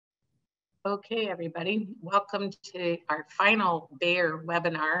Okay, everybody, welcome to our final Bayer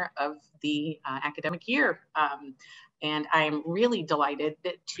webinar of the academic year. And I'm really delighted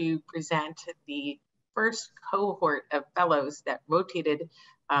to present the first cohort of fellows that rotated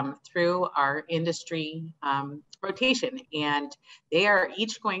through our industry rotation. And they are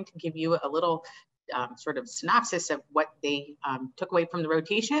each going to give you a little sort of synopsis of what they took away from the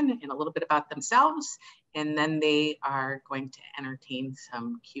rotation and a little bit about themselves. And then they are going to entertain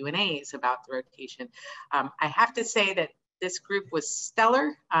some Q&As about the rotation. I have to say that this group was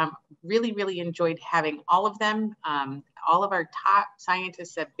stellar. Really, really enjoyed having all of them. All of our top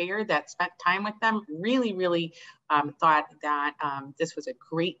scientists at Bayer that spent time with them really, really thought that this was a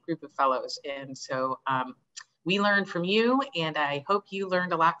great group of fellows. And so we learned from you, and I hope you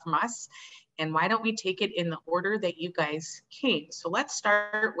learned a lot from us. And why don't we take it in the order that you guys came? So let's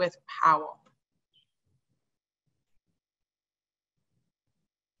start with Powell.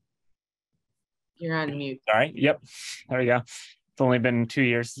 You're on mute. All right. Yep. There we go. It's only been 2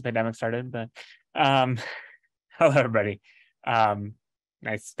 years since the pandemic started, but hello, everybody.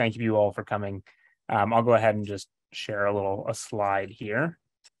 Nice. Thank you all for coming. I'll go ahead and just share a slide here.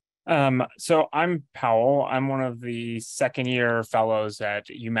 So I'm Powell. I'm one of the second-year fellows at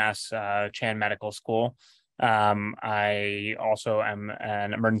UMass Chan Medical School. I also am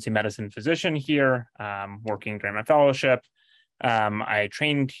an emergency medicine physician here, working during my fellowship. I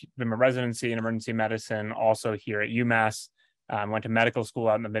trained in my residency in emergency medicine also here at UMass. Went to medical school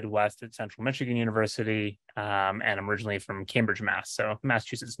out in the Midwest at Central Michigan University, and I'm originally from Cambridge, Mass, so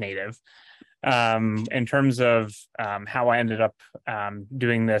Massachusetts native. In terms of how I ended up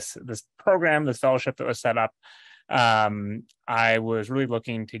doing this program, this fellowship that was set up, I was really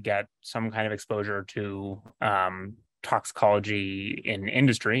looking to get some kind of exposure to toxicology in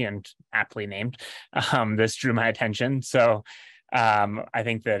industry, and aptly named, this drew my attention. So I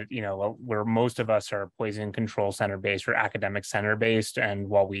think that, where most of us are poison control center based or academic center based, and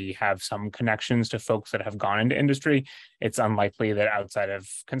while we have some connections to folks that have gone into industry, it's unlikely that outside of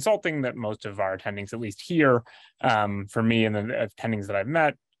consulting that most of our attendings, at least here, for me and the attendings that I've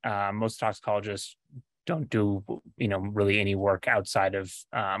met, most toxicologists don't do, really any work outside of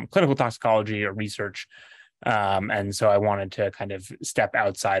clinical toxicology or research. And so I wanted to kind of step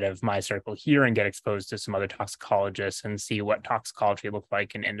outside of my circle here and get exposed to some other toxicologists and see what toxicology looked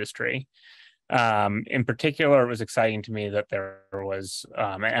like in industry. In particular, it was exciting to me that there was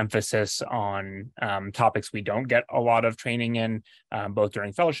an emphasis on topics we don't get a lot of training in, both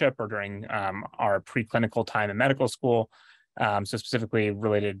during fellowship or during our preclinical time in medical school. So specifically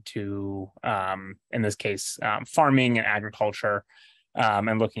related to, in this case, farming and agriculture.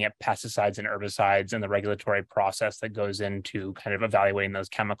 And looking at pesticides and herbicides and the regulatory process that goes into kind of evaluating those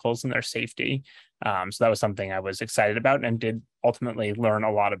chemicals and their safety. So that was something I was excited about and did ultimately learn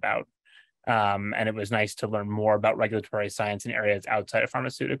a lot about. And it was nice to learn more about regulatory science in areas outside of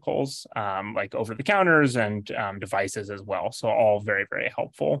pharmaceuticals, like over-the-counters and devices as well. So all very, very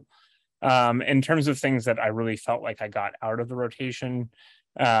helpful. In terms of things that I really felt like I got out of the rotation,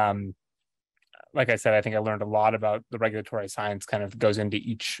 like I said, I think I learned a lot about the regulatory science kind of goes into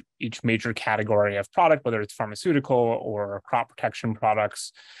each major category of product, whether it's pharmaceutical or crop protection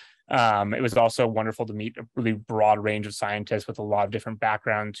products. It was also wonderful to meet a really broad range of scientists with a lot of different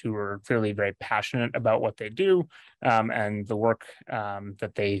backgrounds who were clearly very passionate about what they do, and the work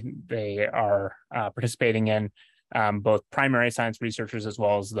that they are participating in, both primary science researchers as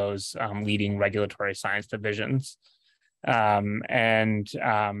well as those leading regulatory science divisions. I,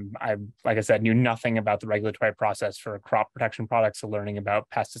 like I said, knew nothing about the regulatory process for crop protection products, so learning about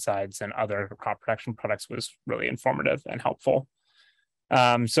pesticides and other crop protection products was really informative and helpful.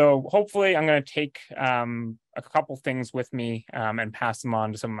 So hopefully I'm going to take a couple things with me and pass them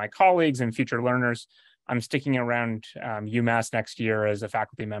on to some of my colleagues and future learners. I'm sticking around UMass next year as a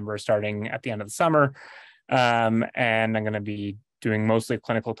faculty member starting at the end of the summer, and I'm going to be doing mostly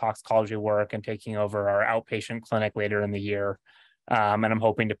clinical toxicology work and taking over our outpatient clinic later in the year. And I'm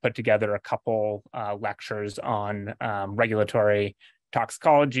hoping to put together a couple lectures on regulatory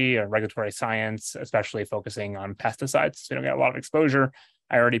toxicology or regulatory science, especially focusing on pesticides. So we don't get a lot of exposure.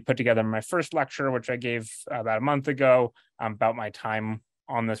 I already put together my first lecture, which I gave about a month ago, about my time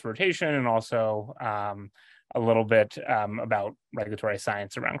on this rotation, and also a little bit about regulatory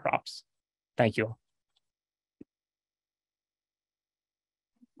science around crops. Thank you.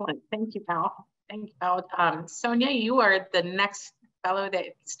 Thank you, Powell. Thank you, Powell. Sonia, you are the next fellow that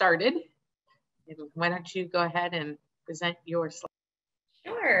started. Why don't you go ahead and present your slide?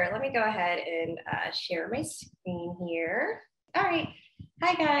 Sure. Let me go ahead and share my screen here. All right.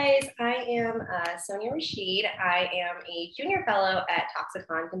 Hi guys, I am Sonia Rashid. I am a junior fellow at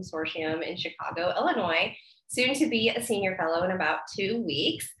Toxicon Consortium in Chicago, Illinois, soon to be a senior fellow in about 2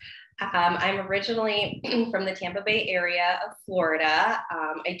 weeks. I'm originally from the Tampa Bay area of Florida.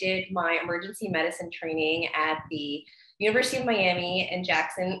 I did my emergency medicine training at the University of Miami in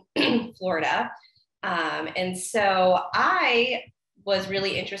Jackson, Florida. And so I was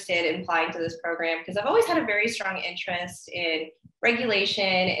really interested in applying to this program because I've always had a very strong interest in regulation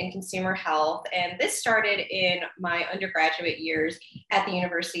and consumer health. And this started in my undergraduate years at the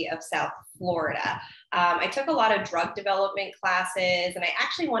University of South Florida. I took a lot of drug development classes, and I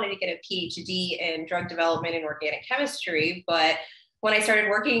actually wanted to get a PhD in drug development and organic chemistry. But when I started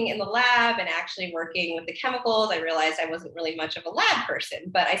working in the lab and actually working with the chemicals, I realized I wasn't really much of a lab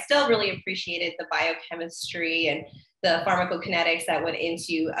person, but I still really appreciated the biochemistry and the pharmacokinetics that went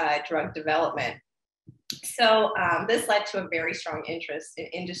into drug development. So this led to a very strong interest in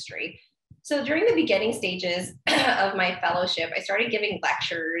industry. So during the beginning stages of my fellowship, I started giving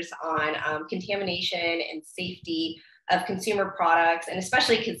lectures on contamination and safety of consumer products, and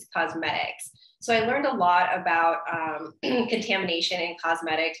especially cosmetics. So I learned a lot about contamination in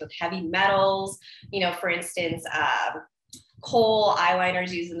cosmetics with heavy metals. You know, for instance, kohl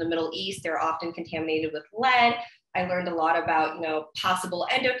eyeliners used in the Middle East, they're often contaminated with lead. I learned a lot about, you know, possible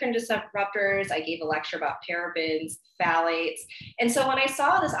endocrine disruptors. I gave a lecture about parabens, phthalates. And so when I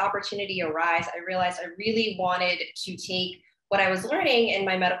saw this opportunity arise, I realized I really wanted to take what I was learning in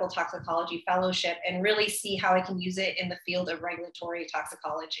my medical toxicology fellowship and really see how I can use it in the field of regulatory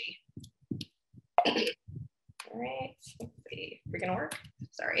toxicology. All right, let's see, we're gonna work?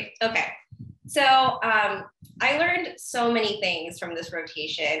 Sorry, okay. So I learned so many things from this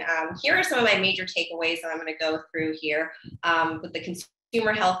rotation. Here are some of my major takeaways that I'm going to go through here with the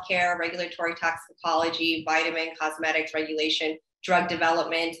consumer healthcare, regulatory toxicology, vitamin, cosmetics, regulation, drug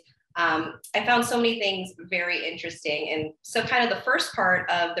development. I found so many things very interesting. And so kind of the first part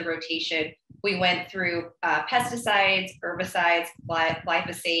of the rotation, we went through pesticides, herbicides,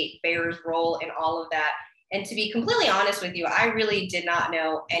 glyphosate, Bayer's role in all of that. And to be completely honest with you, I really did not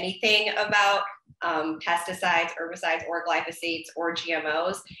know anything about pesticides, herbicides, or glyphosates or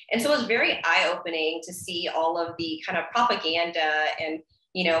GMOs. And so it was very eye-opening to see all of the kind of propaganda and,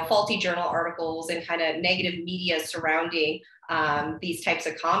 you know, faulty journal articles and kind of negative media surrounding these types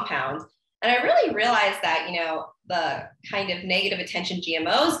of compounds. And I really realized that, you know, the kind of negative attention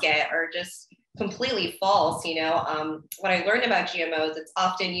GMOs get are just completely false. You know, what I learned about GMOs, it's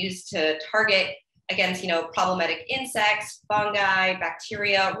often used to target against, you know, problematic insects, fungi,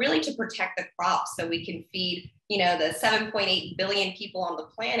 bacteria, really to protect the crops so we can feed, you know, the 7.8 billion people on the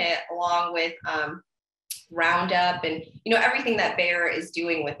planet, along with Roundup and, you know, everything that Bayer is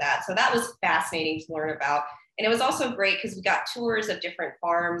doing with that. So that was fascinating to learn about. And it was also great because we got tours of different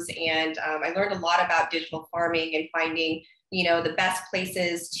farms, and I learned a lot about digital farming and finding, you know, the best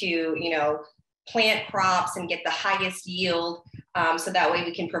places to, you know, plant crops and get the highest yield. So that way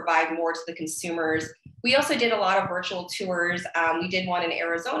we can provide more to the consumers. We also did a lot of virtual tours. We did one in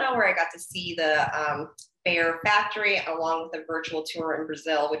Arizona where I got to see the Bayer factory, along with a virtual tour in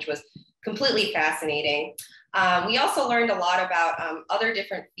Brazil, which was completely fascinating. We also learned a lot about other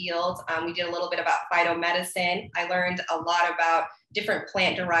different fields. We did a little bit about phytomedicine. I learned a lot about different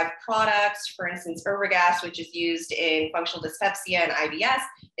plant-derived products. For instance, Ergogas, which is used in functional dyspepsia and IBS,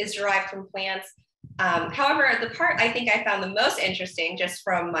 is derived from plants. However, the part I think I found the most interesting, just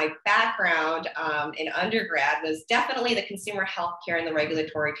from my background in undergrad, was definitely the consumer healthcare and the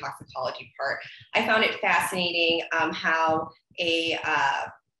regulatory toxicology part. I found it fascinating how a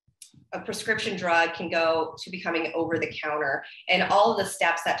prescription drug can go to becoming over the counter, and all of the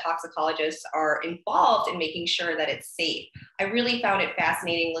steps that toxicologists are involved in making sure that it's safe. I really found it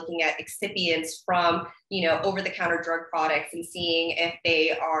fascinating looking at excipients from, you know, over the counter drug products and seeing if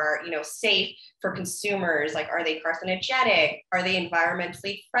they are, you know, safe for consumers. Like, are they carcinogenic? Are they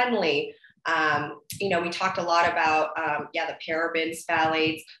environmentally friendly? You know, we talked a lot about, the parabens,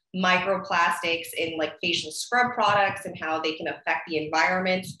 phthalates, microplastics in like facial scrub products and how they can affect the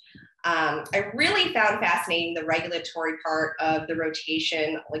environment. I really found fascinating the regulatory part of the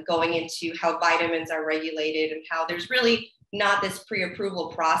rotation, like going into how vitamins are regulated and how there's really not this pre-approval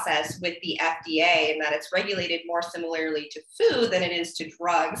process with the FDA, and that it's regulated more similarly to food than it is to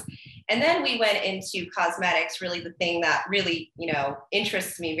drugs. And then we went into cosmetics, really the thing that really, you know,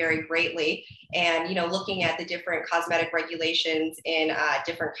 interests me very greatly. And, you know, looking at the different cosmetic regulations in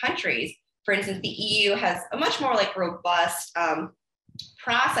different countries. For instance, the EU has a much more like robust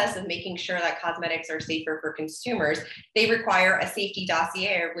process of making sure that cosmetics are safer for consumers. They require a safety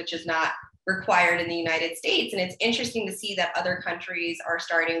dossier, which is not required in the United States. And it's interesting to see that other countries are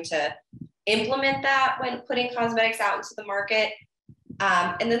starting to implement that when putting cosmetics out into the market.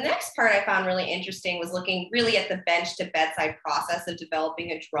 And the next part I found really interesting was looking really at the bench to bedside process of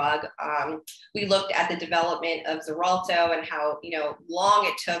developing a drug. We looked at the development of Xarelto and how, long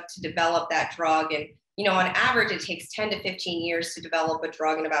it took to develop that drug. And, on average, it takes 10 to 15 years to develop a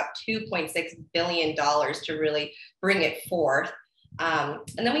drug and about $2.6 billion to really bring it forth. And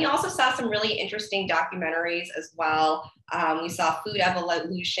then we also saw some really interesting documentaries as well. We saw Food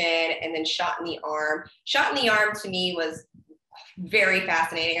Evolution and then Shot in the Arm. Shot in the Arm to me was very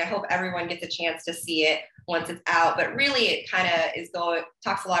fascinating. I hope everyone gets a chance to see it once it's out, but really it kind of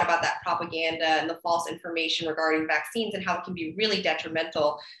talks a lot about that propaganda and the false information regarding vaccines and how it can be really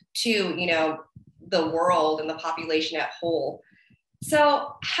detrimental to, the world and the population at whole.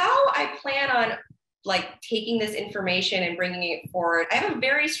 So how I plan on taking this information and bringing it forward, I have a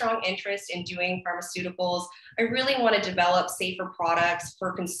very strong interest in doing pharmaceuticals. I really want to develop safer products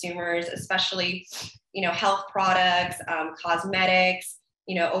for consumers, especially, health products, cosmetics,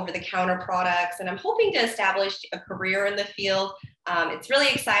 over-the-counter products. And I'm hoping to establish a career in the field. It's really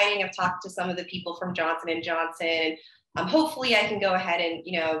exciting. I've talked to some of the people from Johnson & Johnson. Hopefully I can go ahead and,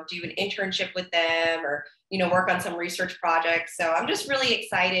 do an internship with them or, work on some research projects. So I'm just really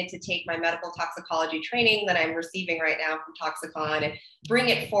excited to take my medical toxicology training that I'm receiving right now from Toxicon and bring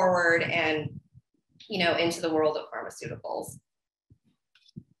it forward and, into the world of pharmaceuticals.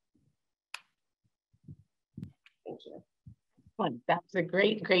 Thank you. Well, that's a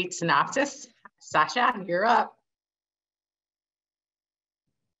great synopsis. Sasha, you're up.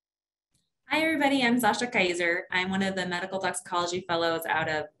 Hi, everybody. I'm Sasha Kaiser. I'm one of the medical toxicology fellows out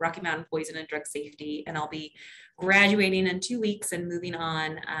of Rocky Mountain Poison and Drug Safety, and I'll be graduating in 2 weeks and moving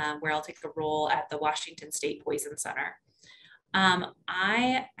on where I'll take a role at the Washington State Poison Center.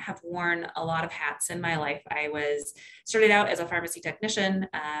 I have worn a lot of hats in my life. I started out as a pharmacy technician,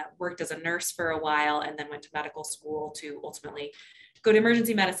 worked as a nurse for a while, and then went to medical school to ultimately go to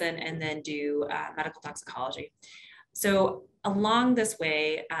emergency medicine and then do medical toxicology. So along this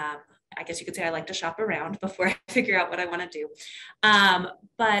way, I guess you could say I like to shop around before I figure out what I want to do.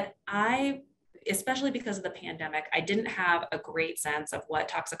 But especially because of the pandemic, I didn't have a great sense of what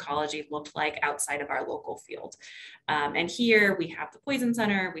toxicology looked like outside of our local field. And here we have the Poison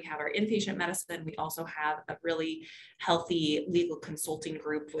Center, we have our inpatient medicine, we also have a really healthy legal consulting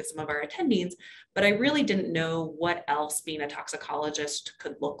group with some of our attendings, but I really didn't know what else being a toxicologist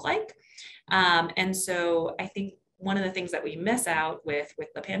could look like. And so I think one of the things that we miss out with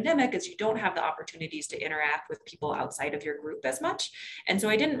the pandemic is you don't have the opportunities to interact with people outside of your group as much. And so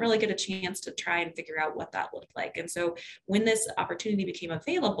I didn't really get a chance to try and figure out what that looked like. And so when this opportunity became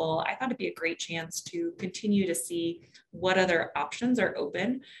available, I thought it'd be a great chance to continue to see what other options are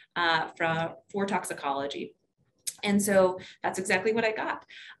open for toxicology. And so that's exactly what I got.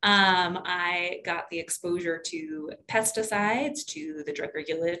 I got the exposure to pesticides, to the drug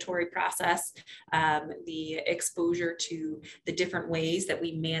regulatory process, the exposure to the different ways that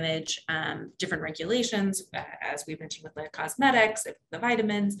we manage different regulations, as we mentioned with the cosmetics, the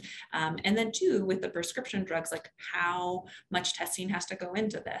vitamins, and then too with the prescription drugs, like how much testing has to go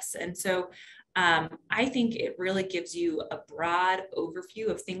into this. And so I think it really gives you a broad overview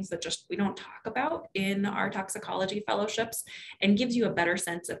of things that just we don't talk about in our toxicology fellowships, and gives you a better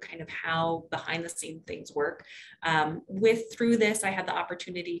sense of kind of how behind the scenes things work. Through this, I had the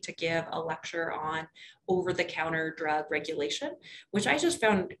opportunity to give a lecture on over-the-counter drug regulation, which I just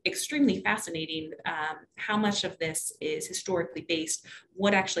found extremely fascinating. How much of this is historically based,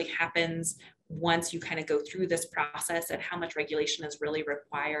 what actually happens once you kind of go through this process, and how much regulation is really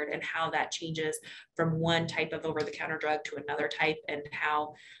required, and how that changes from one type of over-the-counter drug to another type, and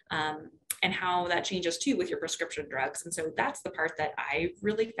how that changes too with your prescription drugs. And so that's the part that I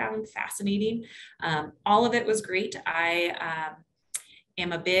really found fascinating. All of it was great. I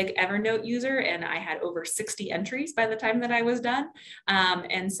am a big Evernote user, and I had over 60 entries by the time that I was done.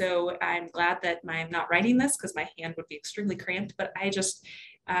 And so I'm glad that I'm not writing this because my hand would be extremely cramped, but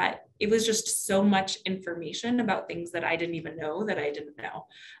it was just so much information about things that I didn't even know that I didn't know.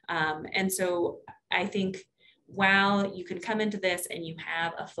 And so I think while you can come into this and you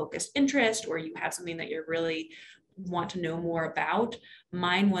have a focused interest, or you have something that you really want to know more about,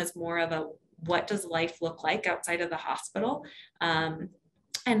 mine was more of a, what does life look like outside of the hospital?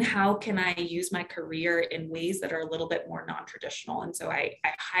 And how can I use my career in ways that are a little bit more non-traditional? And so I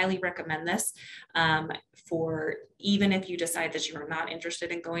highly recommend this for even if you decide that you are not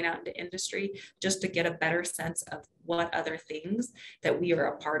interested in going out into industry, just to get a better sense of what other things that we are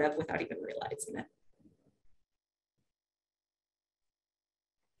a part of without even realizing it.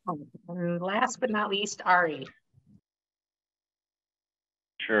 And last but not least, Ari.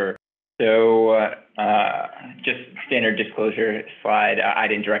 Sure. So just standard disclosure slide, I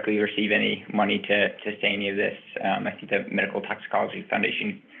didn't directly receive any money to say any of this. I think the Medical Toxicology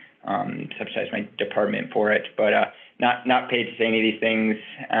Foundation subsidized my department for it, but not paid to say any of these things.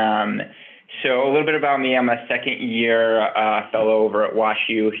 So a little bit about me, I'm a second year fellow over at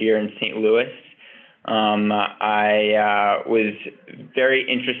WashU here in St. Louis. I was very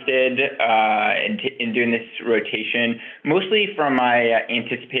interested in doing this rotation, mostly from my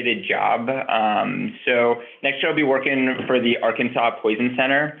anticipated job. So next year I'll be working for the Arkansas Poison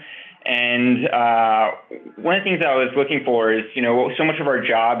Center. And one of the things I was looking for is, so much of our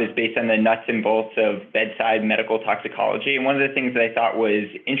job is based on the nuts and bolts of bedside medical toxicology. And one of the things that I thought was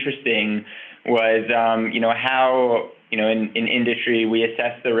interesting was, how, in industry, we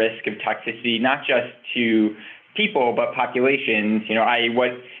assess the risk of toxicity, not just to people, but populations,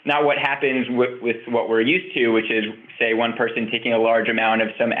 not what happens with what we're used to, which is, say, one person taking a large amount of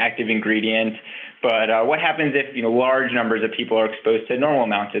some active ingredient, but what happens if, large numbers of people are exposed to normal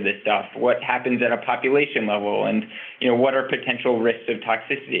amounts of this stuff? What happens at a population level? And, what are potential risks of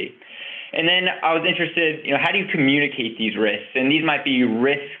toxicity? And then I was interested, how do you communicate these risks? And these might be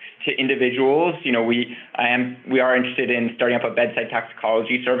risks to individuals. We are interested in starting up a bedside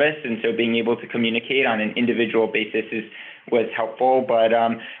toxicology service, and so being able to communicate on an individual basis was helpful, but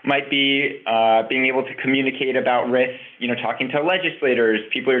might be being able to communicate about risks, talking to legislators,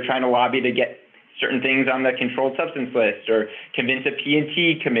 people who are trying to lobby to get certain things on the controlled substance list, or convince a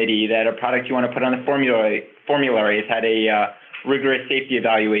P&T committee that a product you want to put on the formulary has had a rigorous safety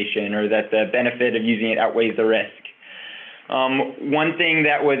evaluation, or that the benefit of using it outweighs the risk. One thing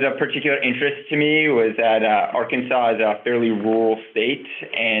that was of particular interest to me was that Arkansas is a fairly rural state,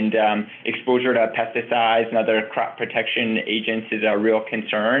 and exposure to pesticides and other crop protection agents is a real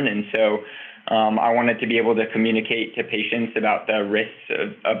concern. And so I wanted to be able to communicate to patients about the risks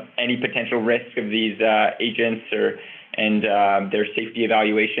of any potential risk of these agents and their safety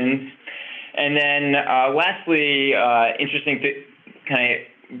evaluations. And then lastly, interesting kind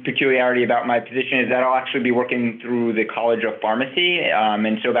of peculiarity about my position is that I'll actually be working through the College of Pharmacy.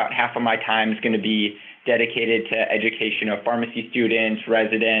 And so about half of my time is going to be dedicated to education of pharmacy students,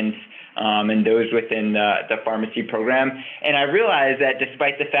 residents, and those within the pharmacy program. And I realized that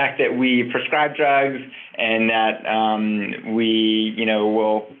despite the fact that we prescribe drugs and that we,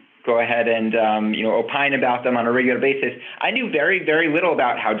 will go ahead and, opine about them on a regular basis, I knew very, very little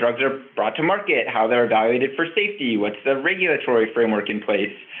about how drugs are brought to market, how they're evaluated for safety, what's the regulatory framework in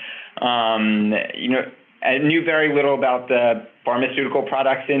place. I knew very little about the pharmaceutical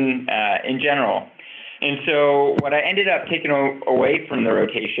products in general. And so what I ended up taking away from the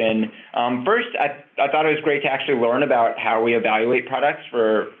rotation, first, I thought it was great to actually learn about how we evaluate products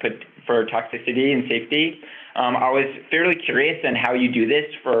for toxicity and safety. I was fairly curious on how you do this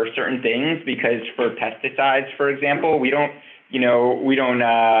for certain things, because for pesticides, for example, we don't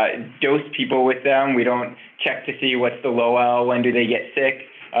dose people with them. We don't check to see what's the low L, when do they get sick.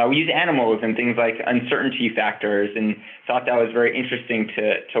 We use animals and things like uncertainty factors, and thought that was very interesting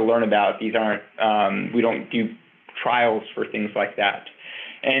to learn about. These aren't, we don't do trials for things like that.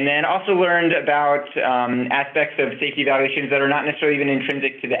 And then also learned about aspects of safety evaluations that are not necessarily even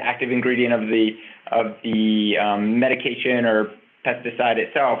intrinsic to the active ingredient of the medication or pesticide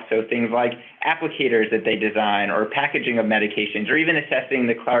itself. So things like applicators that they design, or packaging of medications, or even assessing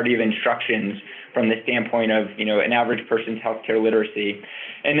the clarity of instructions from the standpoint of an average person's healthcare literacy.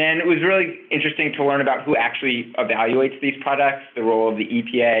 And then it was really interesting to learn about who actually evaluates these products, the role of the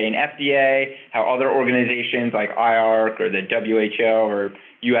EPA and FDA, how other organizations like IARC or the WHO or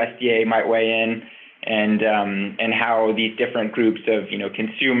USDA might weigh in, and how these different groups of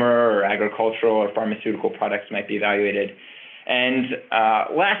consumer or agricultural or pharmaceutical products might be evaluated. And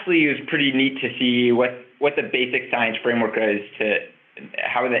lastly, it was pretty neat to see what the basic science framework is, to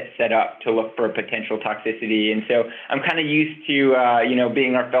how that's set up to look for potential toxicity. And so I'm kind of used to,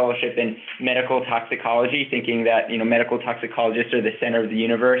 being our fellowship in medical toxicology, thinking that, medical toxicologists are the center of the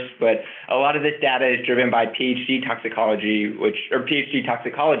universe. But a lot of this data is driven by PhD toxicology, or PhD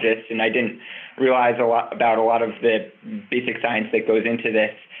toxicologists. And I didn't realize about a lot of the basic science that goes into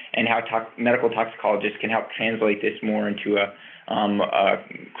this, and how medical toxicologists can help translate this more into a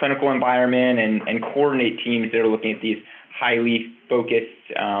clinical environment and coordinate teams that are looking at these highly focused,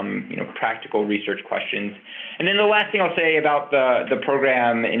 practical research questions. And then the last thing I'll say about the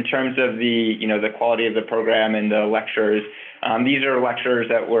program in terms of the quality of the program and the lectures, these are lectures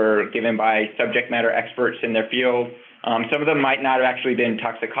that were given by subject matter experts in their field. Some of them might not have actually been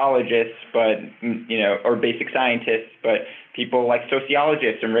toxicologists, but, or basic scientists, but people like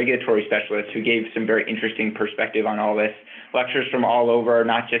sociologists and regulatory specialists who gave some very interesting perspective on all this. Lectures from all over,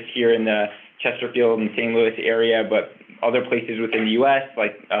 not just here in the Chesterfield and St. Louis area, but other places within the U.S.,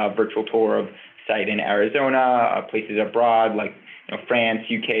 like a virtual tour of site in Arizona, places abroad like France,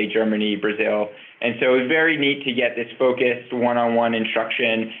 UK, Germany, Brazil. And so it was very neat to get this focused one-on-one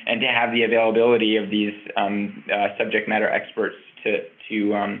instruction and to have the availability of these subject matter experts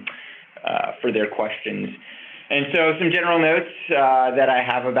for their questions. And so some general notes that I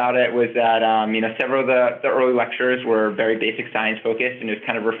have about it was that, several of the early lectures were very basic science focused, and it was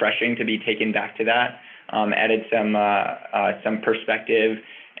kind of refreshing to be taken back to that, added some perspective.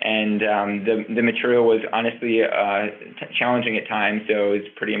 And the material was honestly challenging at times, so it's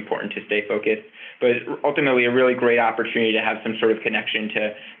pretty important to stay focused. But ultimately, a really great opportunity to have some sort of connection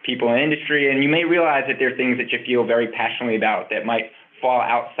to people in industry. And you may realize that there are things that you feel very passionately about that might fall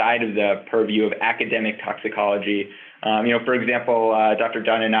outside of the purview of academic toxicology. For example, Dr.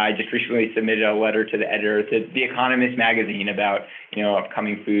 Dunn and I just recently submitted a letter to the editor to The Economist magazine about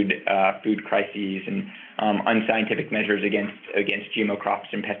upcoming food crises and unscientific measures against GMO crops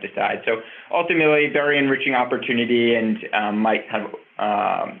and pesticides. So ultimately, very enriching opportunity, and might have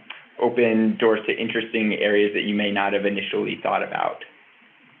open doors to interesting areas that you may not have initially thought about.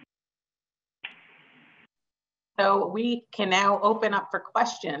 So we can now open up for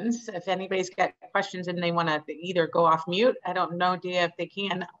questions. If anybody's got questions and they want to either go off mute, I don't know, Dia, if they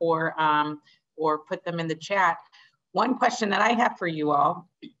can, or put them in the chat. One question that I have for you all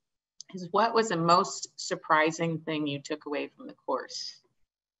is, what was the most surprising thing you took away from the course?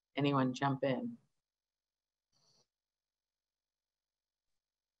 Anyone jump in?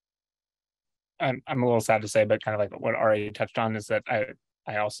 I'm a little sad to say, but kind of like what Ari touched on is that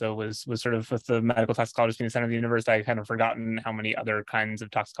I also was sort of, with the medical toxicologist being the center of the universe, I kind of forgotten how many other kinds of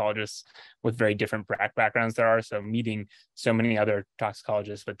toxicologists with very different backgrounds there are. So meeting so many other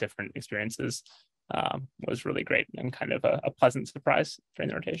toxicologists with different experiences was really great, and kind of a pleasant surprise during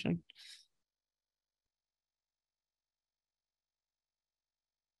the rotation.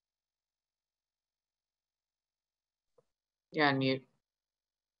 You're on mute.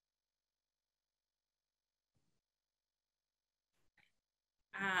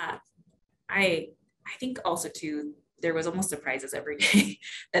 I think also too, there was almost surprises every day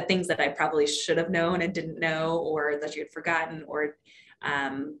that things that I probably should have known and didn't know, or that you had forgotten, or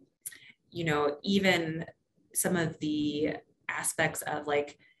even some of the aspects of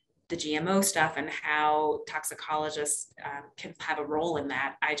like the GMO stuff and how toxicologists can have a role in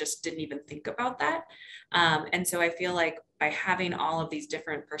that. I just didn't even think about that. And so I feel like by having all of these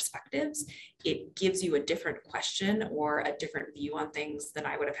different perspectives, it gives you a different question or a different view on things than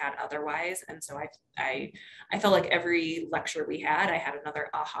I would have had otherwise. And so I felt like every lecture we had, I had another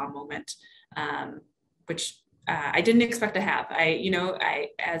aha moment, which I didn't expect to have.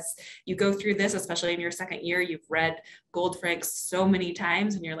 As you go through this, especially in your second year, you've read Goldfrank's so many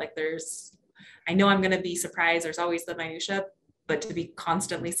times, and you're like, I know I'm going to be surprised. There's always the minutia, but to be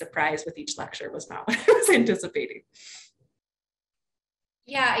constantly surprised with each lecture was not what I was anticipating.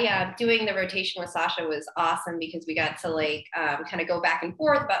 Yeah. Doing the rotation with Sasha was awesome because we got to kind of go back and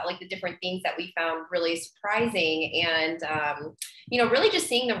forth about the different things that we found really surprising, and really just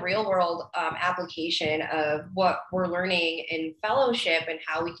seeing the real world application of what we're learning in fellowship and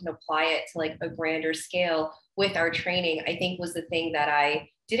how we can apply it to a grander scale with our training, I think was the thing that I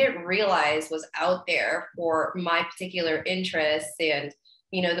didn't realize was out there for my particular interests, and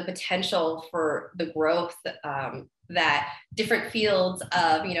the potential for the growth that different fields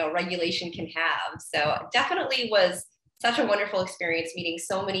of regulation can have. So definitely was such a wonderful experience meeting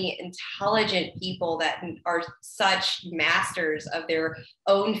so many intelligent people that are such masters of their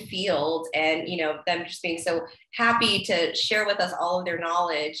own field, and them just being so happy to share with us all of their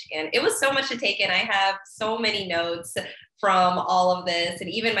knowledge. And it was so much to take in. I have so many notes from all of this, and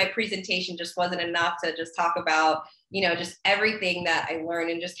even my presentation just wasn't enough to just talk about just everything that I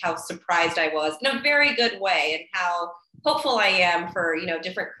learned, and just how surprised I was in a very good way, and how hopeful I am for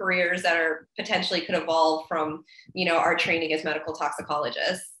different careers that are potentially could evolve from our training as medical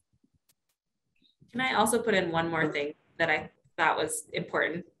toxicologists. Can I also put in one more thing that I thought was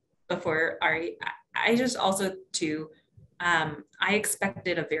important before Ari? I just also too, I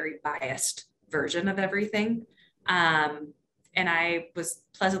expected a very biased version of everything, and I was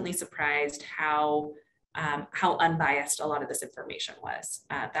pleasantly surprised how unbiased a lot of this information was.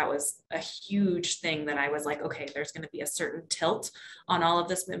 That was a huge thing that I was like, okay, there's going to be a certain tilt on all of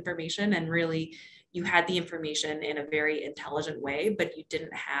this information, and really you had the information in a very intelligent way, but you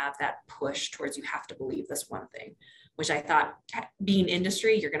didn't have that push towards you have to believe this one thing, which I thought, being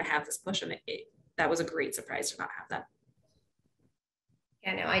industry, you're going to have this push, and that was a great surprise to not have that.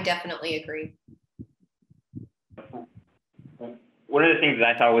 Yeah, no, I definitely agree. One of the things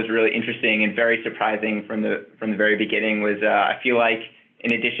that I thought was really interesting and very surprising from the very beginning was I feel like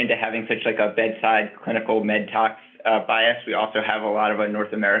in addition to having such like a bedside clinical med tox bias, we also have a lot of a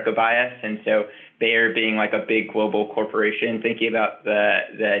North America bias. And so Bayer being like a big global corporation, thinking about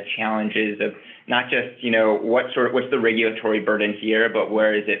the challenges of not just, you know, what's the regulatory burden here, but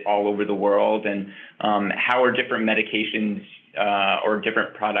where is it all over the world, and how are different medications or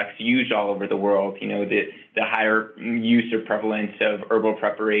different products used all over the world. You know, the higher use or prevalence of herbal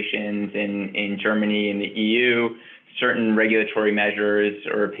preparations in Germany and the EU, certain regulatory measures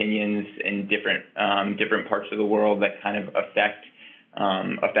or opinions in different parts of the world that kind of affect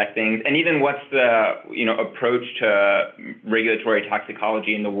things, and even what's the approach to regulatory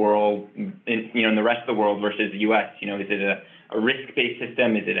toxicology in the world, in the rest of the world versus the U.S. You know, is it a risk-based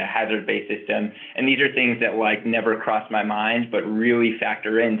system? Is it a hazard-based system? And these are things that like never cross my mind, but really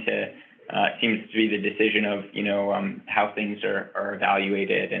factor into seems to be the decision of how things are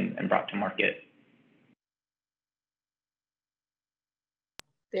evaluated and brought to market.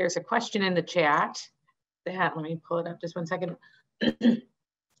 There's a question in the chat that, let me pull it up just one second.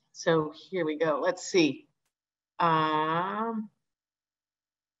 So here we go. Let's see.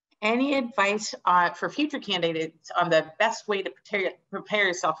 Any advice for future candidates on the best way to prepare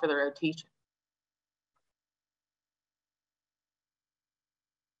yourself for the rotation?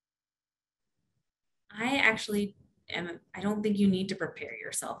 I don't think you need to prepare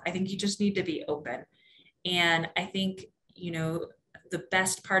yourself. I think you just need to be open. And I think, the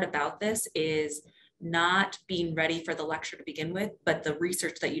best part about this is not being ready for the lecture to begin with, but the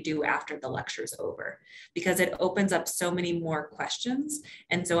research that you do after the lecture is over, because it opens up so many more questions.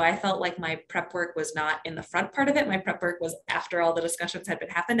 And so I felt like my prep work was not in the front part of it. My prep work was after all the discussions had been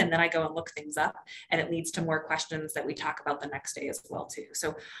happened, and then I go and look things up, and it leads to more questions that we talk about the next day as well too.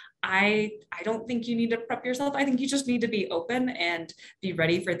 So I don't think you need to prep yourself. I think you just need to be open and be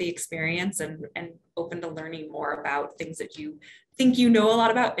ready for the experience, and open to learning more about things that you think you know a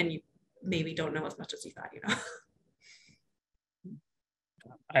lot about and you maybe don't know as much as you thought,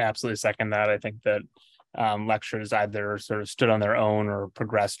 I absolutely second that. I think that lectures either sort of stood on their own or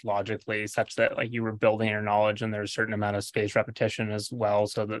progressed logically such that like you were building your knowledge, and there's a certain amount of spaced repetition as well,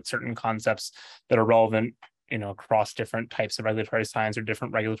 so that certain concepts that are relevant across different types of regulatory science or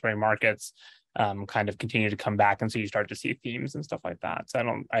different regulatory markets kind of continue to come back, and so you start to see themes and stuff like that.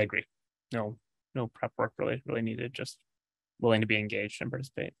 So I agree. No prep work really needed, just willing to be engaged and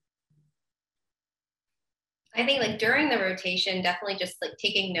participate. I think like during the rotation, definitely just like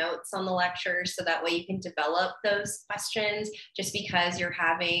taking notes on the lectures, so that way you can develop those questions, just because you're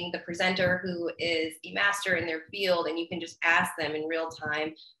having the presenter who is a master in their field, and you can just ask them in real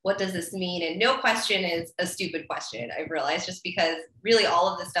time, what does this mean? And no question is a stupid question, I've realized, just because really all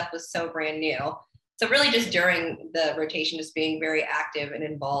of this stuff was so brand new. So really just during the rotation, just being very active and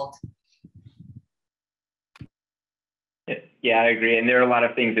involved. Yeah, I agree. And there are a lot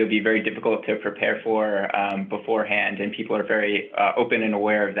of things that would be very difficult to prepare for beforehand, and people are very open and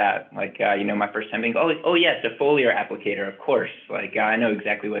aware of that. Like, my first time being, oh yes, a foliar applicator, of course. Like, I know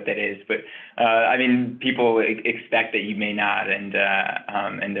exactly what that is. But I mean, people expect that you may not, and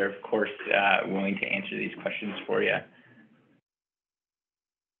they're of course willing to answer these questions for you.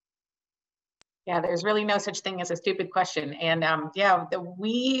 Yeah, there's really no such thing as a stupid question. And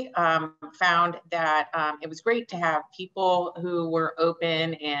we found that it was great to have people who were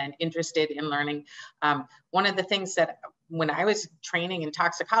open and interested in learning. One of the things that when I was training in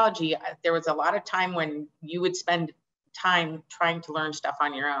toxicology, there was a lot of time when you would spend time trying to learn stuff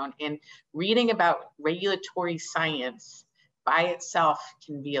on your own, and reading about regulatory science by itself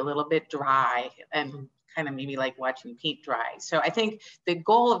can be a little bit dry and kind of maybe like watching paint dry. So I think the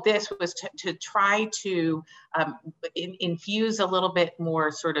goal of this was to try to infuse a little bit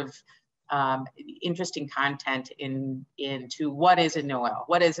more sort of interesting content into what is a NOEL,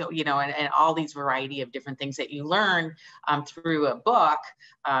 what is, and all these variety of different things that you learn through a book,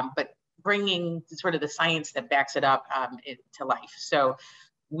 but bringing sort of the science that backs it up to life. So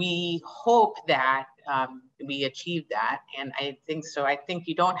we hope that we achieve that, and I think so. I think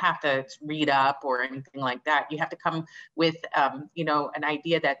you don't have to read up or anything like that. You have to come with, an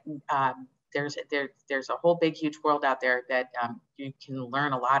idea that there's a whole big, huge world out there that you can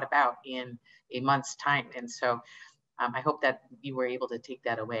learn a lot about in a month's time. And so I hope that you were able to take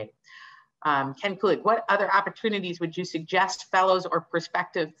that away. Ken Kulik, what other opportunities would you suggest fellows or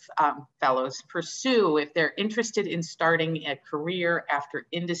prospective fellows pursue if they're interested in starting a career after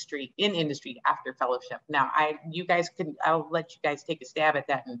industry after fellowship? Now, I'll let you guys take a stab at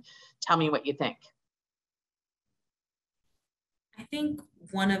that and tell me what you think. I think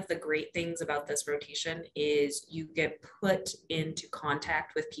one of the great things about this rotation is you get put into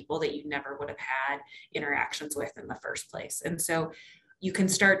contact with people that you never would have had interactions with in the first place. And so you can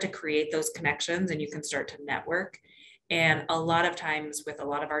start to create those connections and you can start to network. And a lot of times with a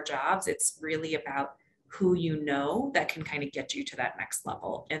lot of our jobs, it's really about who you know that can kind of get you to that next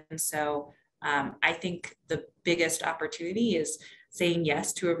level. And so I think the biggest opportunity is saying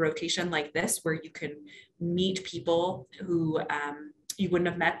yes to a rotation like this, where you can meet people who you wouldn't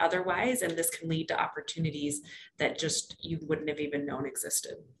have met otherwise. And this can lead to opportunities that just you wouldn't have even known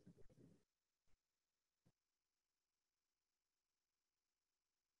existed.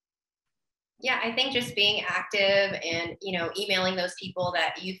 Yeah, I think just being active and, emailing those people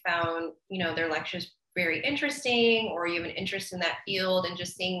that you found, their lectures very interesting, or you have an interest in that field, and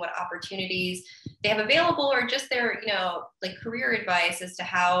just seeing what opportunities they have available, or just their, like career advice as to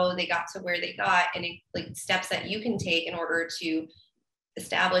how they got to where they got, and like steps that you can take in order to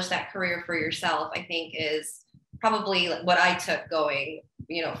establish that career for yourself, I think is probably what I took going,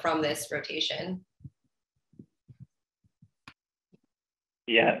 from this rotation.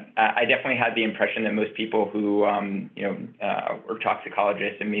 Yeah, I definitely had the impression that most people who, were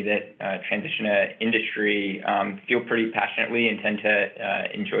toxicologists and made that transition to industry feel pretty passionately and tend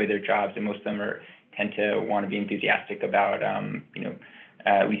to enjoy their jobs, and most of them tend to want to be enthusiastic about,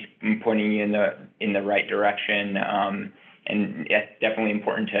 at least pointing you in the right direction. And it's definitely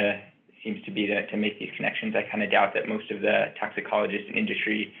important seems to be to make these connections. I kind of doubt that most of the toxicologists in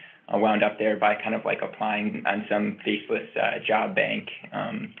industry wound up there by kind of like applying on some faceless job bank,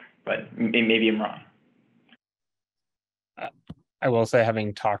 but maybe I'm wrong. I will say,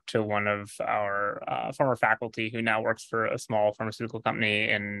 having talked to one of our former faculty who now works for a small pharmaceutical company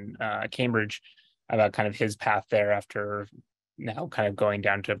in Cambridge about kind of his path there after now kind of going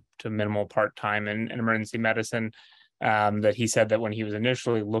down to minimal part-time in emergency medicine, that he said that when he was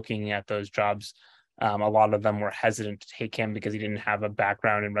initially looking at those jobs, a lot of them were hesitant to take him because he didn't have a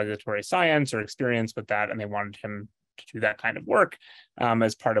background in regulatory science or experience with that, and they wanted him to do that kind of work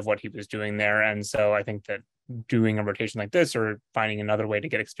as part of what he was doing there. And so I think that doing a rotation like this, or finding another way to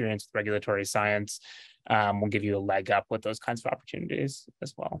get experience with regulatory science, will give you a leg up with those kinds of opportunities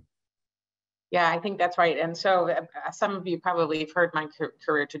as well. Yeah, I think that's right. And so some of you probably have heard my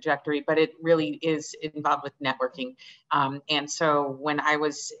career trajectory, but it really is involved with networking. And so when I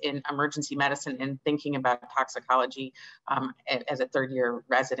was in emergency medicine and thinking about toxicology as a third-year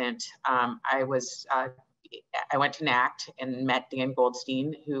resident, I went to NACT and met Dan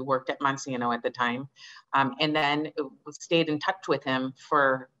Goldstein, who worked at Monsanto at the time, and then stayed in touch with him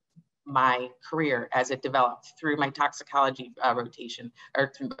for my career as it developed through my toxicology rotation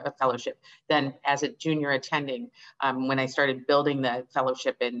or through a fellowship. Then as a junior attending, when I started building the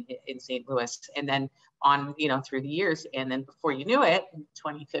fellowship in St. Louis, and then on, through the years. And then before you knew it, in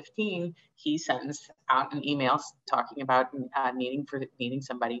 2015, he sends out an email talking about needing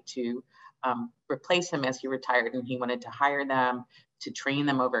somebody to replace him as he retired, and he wanted to hire them to train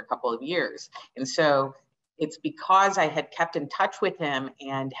them over a couple of years. And so it's because I had kept in touch with him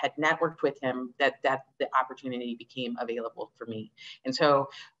and had networked with him that the opportunity became available for me. And so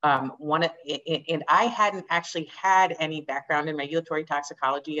and I hadn't actually had any background in regulatory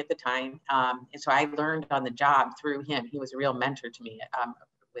toxicology at the time. And so I learned on the job through him. He was a real mentor to me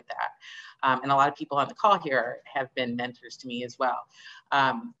with that. And a lot of people on the call here have been mentors to me as well.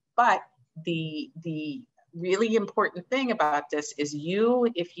 But the really important thing about this is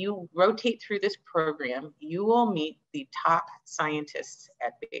if you rotate through this program, you will meet the top scientists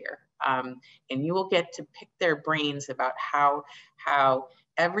at Bayer, and you will get to pick their brains about how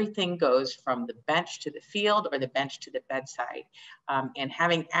everything goes from the bench to the field or the bench to the bedside. And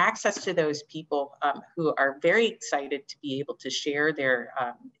having access to those people who are very excited to be able to share their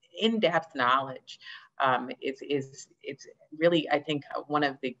in-depth knowledge it's really, I think, one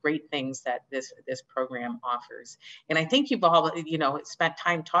of the great things that this program offers. And I think you've all, spent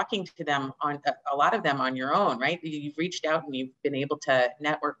time talking to them, on a lot of them on your own, right? You've reached out and you've been able to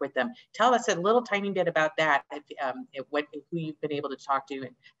network with them. Tell us a little tiny bit about that, who you've been able to talk to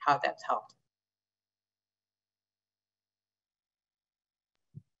and how that's helped.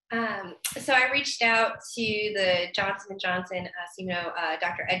 So I reached out to the Johnson & Johnson CMO,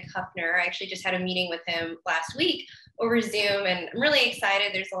 Dr. Ed Kuffner. I actually just had a meeting with him last week over Zoom, and I'm really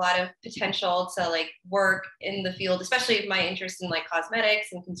excited. There's a lot of potential to like work in the field, especially with my interest in like cosmetics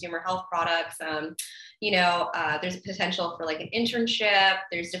and consumer health products. There's a potential for like an internship.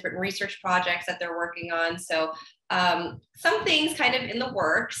 There's different research projects that they're working on. So some things kind of in the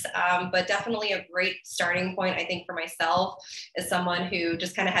works, but definitely a great starting point, I think, for myself as someone who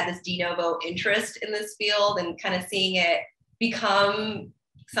just kind of had this de novo interest in this field and kind of seeing it become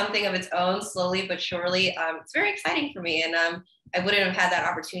something of its own slowly but surely. It's very exciting for me, and I wouldn't have had that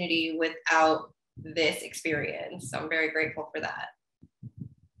opportunity without this experience. So I'm very grateful for that.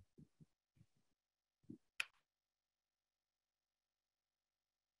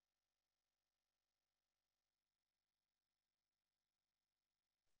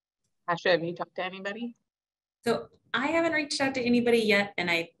 Asha, have you talked to anybody? So I haven't reached out to anybody yet,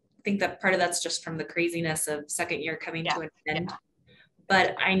 and I think that part of that's just from the craziness of second year coming to an end. Yeah.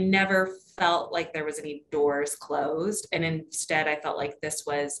 But I never felt like there was any doors closed, and instead I felt like this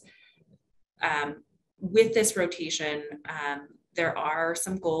was, with this rotation, there are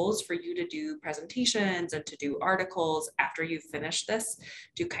some goals for you to do presentations and to do articles after you finish this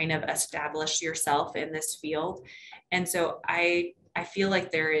to kind of establish yourself in this field. And so I feel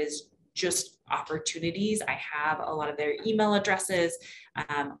like there is just opportunities. I have a lot of their email addresses.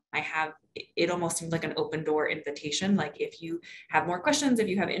 It almost seems like an open door invitation. Like if you have more questions, if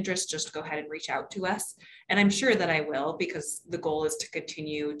you have interest, just go ahead and reach out to us. And I'm sure that I will, because the goal is to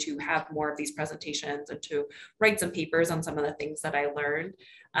continue to have more of these presentations and to write some papers on some of the things that I learned.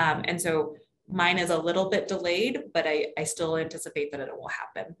 And so mine is a little bit delayed, but I still anticipate that it will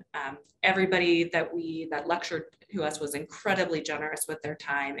happen. Everybody that lectured to us was incredibly generous with their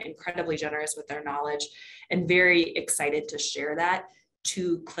time, incredibly generous with their knowledge, and very excited to share that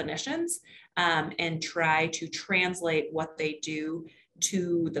to clinicians and try to translate what they do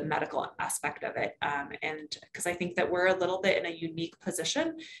to the medical aspect of it. And because I think that we're a little bit in a unique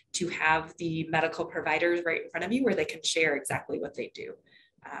position to have the medical providers right in front of you where they can share exactly what they do.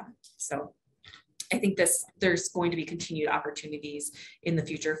 So I think there's going to be continued opportunities in the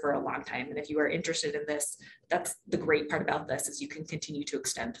future for a long time. And if you are interested in this, that's the great part about this, is you can continue to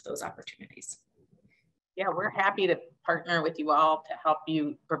extend those opportunities. Yeah, we're happy to partner with you all to help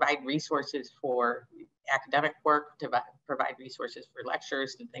you provide resources for academic work, to provide resources for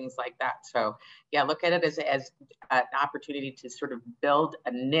lectures and things like that. So yeah, look at it as an opportunity to sort of build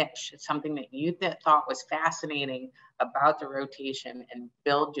a niche, something that you thought was fascinating about the rotation, and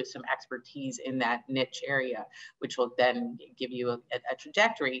build just some expertise in that niche area, which will then give you a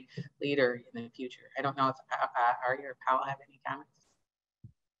trajectory later in the future. I don't know if Ari or Powell have any comments.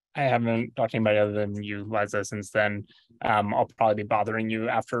 I haven't talked to anybody other than you, Liza, since then. I'll probably be bothering you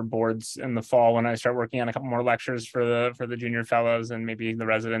after boards in the fall when I start working on a couple more lectures for the junior fellows and maybe the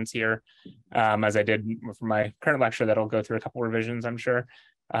residents here, as I did for my current lecture that'll go through a couple revisions, I'm sure.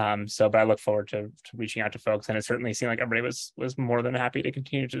 But I look forward to reaching out to folks, and it certainly seemed like everybody was more than happy to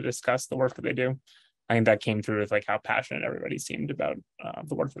continue to discuss the work that they do. I think that came through with like how passionate everybody seemed about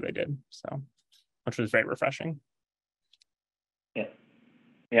the work that they did, so which was very refreshing.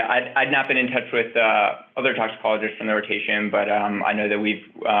 Yeah, I'd not been in touch with other toxicologists from the rotation, but I know that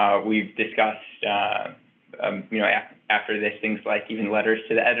we've discussed, after this, things like even letters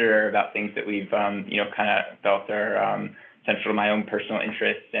to the editor about things that we've, kind of felt are central to my own personal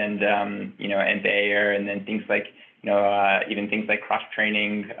interests, and, and Bayer, and then things like, even things like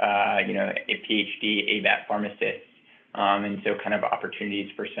cross-training, a PhD, ABAT pharmacists, and so kind of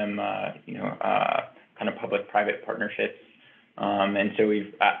opportunities for some, kind of public-private partnerships. And so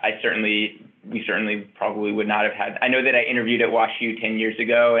we certainly probably would not have had, I know that I interviewed at WashU 10 years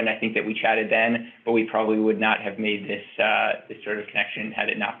ago, and I think that we chatted then, but we probably would not have made this sort of connection had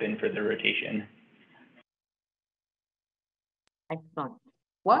it not been for the rotation. Excellent.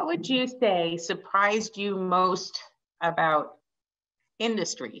 What would you say surprised you most about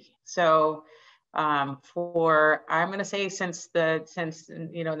industry? So I'm going to say since the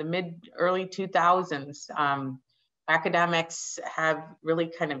early 2000s, academics have really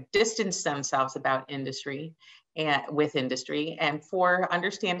kind of distanced themselves about industry and with industry, and for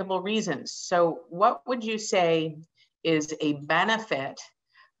understandable reasons. So what would you say is a benefit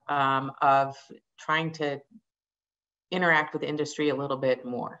of trying to interact with industry a little bit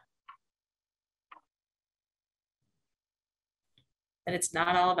more? That it's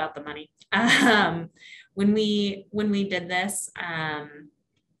not all about the money. When we did this,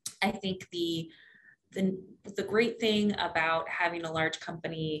 I think the great thing about having a large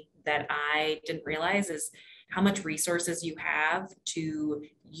company that I didn't realize is how much resources you have to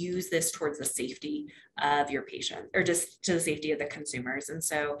use this towards the safety of your patient, or just to the safety of the consumers. And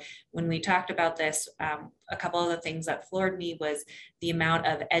so when we talked about this, a couple of the things that floored me was the amount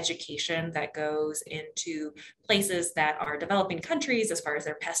of education that goes into places that are developing countries as far as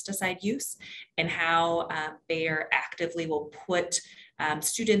their pesticide use, and how they are actively will put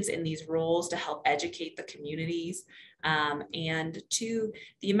students in these roles to help educate the communities. And two,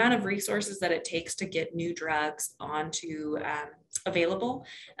 the amount of resources that it takes to get new drugs onto available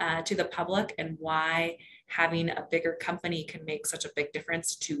to the public, and why having a bigger company can make such a big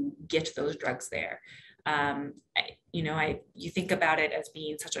difference to get those drugs there. You think about it as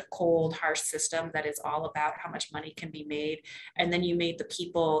being such a cold, harsh system that is all about how much money can be made. And then you made the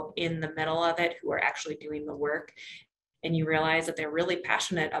people in the middle of it who are actually doing the work, and you realize that they're really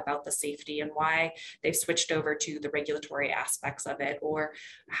passionate about the safety and why they've switched over to the regulatory aspects of it, or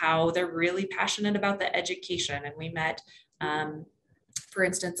how they're really passionate about the education. And we met, for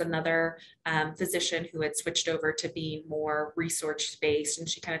instance, another physician who had switched over to being more research-based, and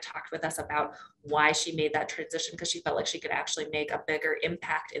she kind of talked with us about why she made that transition, because she felt like she could actually make a bigger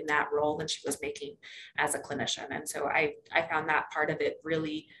impact in that role than she was making as a clinician. And so I found that part of it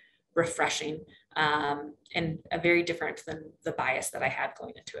really refreshing, and very different than the bias that I had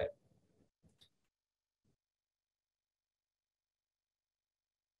going into it.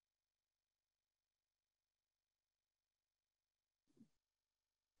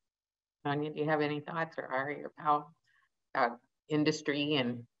 Tanya, do you have any thoughts, or Ari, about industry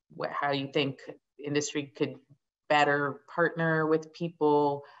and how you think industry could better partner with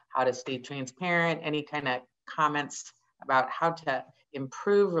people, how to stay transparent, any kind of comments about how to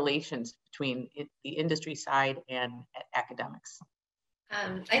improve relations between the industry side and academics?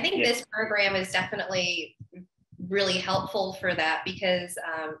 I think this program is definitely really helpful for that, because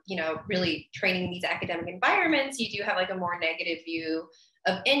really training these academic environments, you do have like a more negative view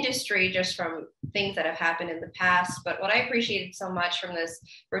of industry just from things that have happened in the past. But what I appreciated so much from this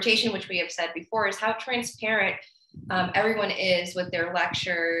rotation, which we have said before, is how transparent everyone is with their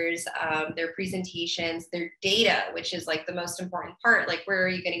lectures, their presentations, their data, which is like the most important part. Like, where are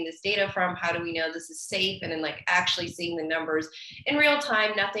you getting this data from? How do we know this is safe? And then like actually seeing the numbers in real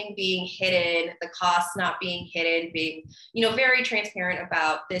time, nothing being hidden, the costs not being hidden, being, very transparent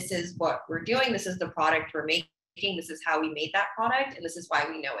about, this is what we're doing, this is the product we're making, this is how we made that product, and this is why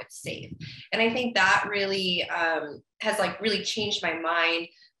we know it's safe. And I think that really has like really changed my mind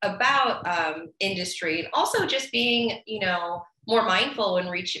about industry, and also just being, more mindful when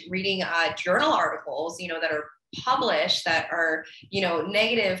reading journal articles, that are published that are,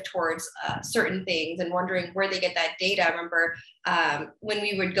 negative towards certain things, and wondering where they get that data. I remember when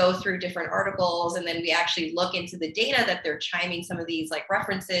we would go through different articles, and then we actually look into the data that they're chiming some of these like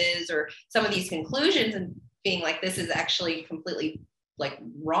references or some of these conclusions, and being like, this is actually completely like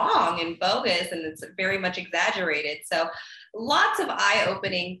wrong and bogus, and it's very much exaggerated. So lots of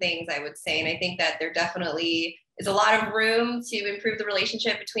eye-opening things, I would say. And I think that there definitely is a lot of room to improve the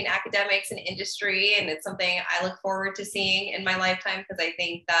relationship between academics and industry. And it's something I look forward to seeing in my lifetime, because I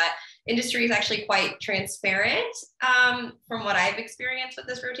think that industry is actually quite transparent from what I've experienced with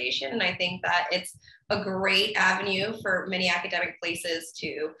this rotation. And I think that it's a great avenue for many academic places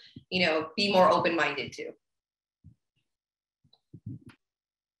to, be more open-minded to.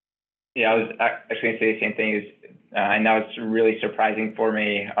 Yeah, I was actually going to say the same thing. And that was really surprising for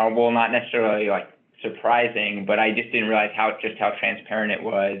me. Well, not necessarily like surprising, but I just didn't realize how transparent it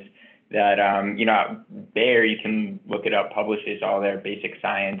was. That Bayer, you can look it up, publishes all their basic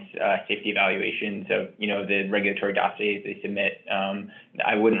science safety evaluations of the regulatory dossiers they submit.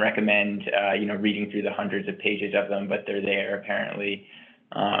 I wouldn't recommend reading through the hundreds of pages of them, but they're there apparently.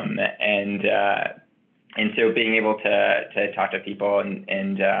 And so being able to talk to people and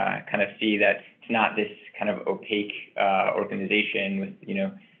kind of see that it's not this kind of opaque organization with,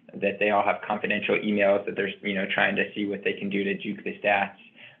 that they all have confidential emails that they're, trying to see what they can do to juke the stats.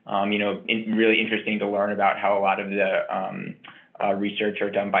 Really interesting to learn about how a lot of the research are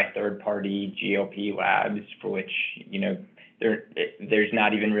done by third-party GLP labs, for which, there's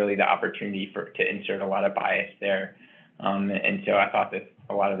not even really the opportunity to insert a lot of bias there. And so I thought that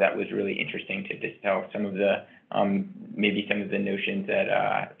a lot of that was really interesting to dispel some of the maybe some of the notions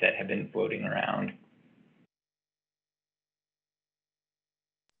that have been floating around.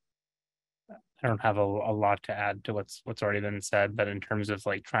 I don't have a lot to add to what's already been said, but in terms of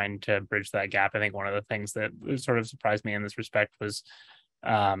like trying to bridge that gap, I think one of the things that sort of surprised me in this respect was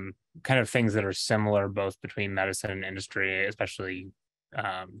kind of things that are similar both between medicine and industry, especially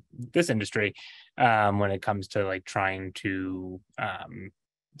this industry, when it comes to like trying to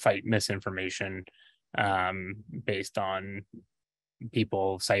fight misinformation based on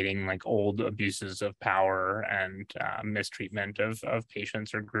people citing like old abuses of power and mistreatment of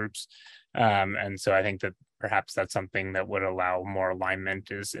patients or groups. And so I think that perhaps that's something that would allow more alignment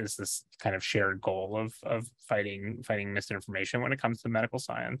is this kind of shared goal of fighting misinformation when it comes to medical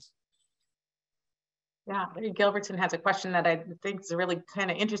science. Yeah, Larry Gilbertson has a question that I think is a really kind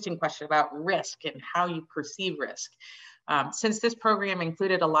of interesting question about risk and how you perceive risk. Since this program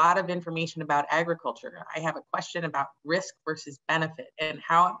included a lot of information about agriculture, I have a question about risk versus benefit and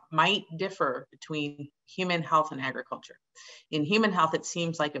how it might differ between human health and agriculture. In human health, it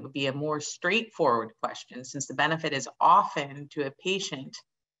seems like it would be a more straightforward question, since the benefit is often to a patient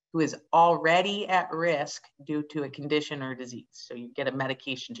who is already at risk due to a condition or disease. So you get a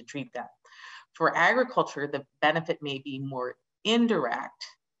medication to treat that. For agriculture, the benefit may be more indirect,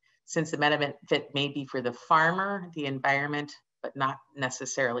 since the benefit may be for the farmer, the environment, but not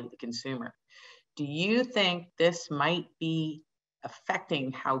necessarily the consumer. Do you think this might be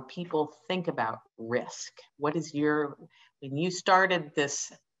affecting how people think about risk? What is when you started this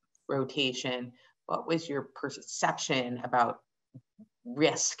rotation, what was your perception about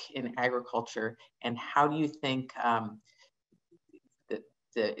risk in agriculture, and how do you think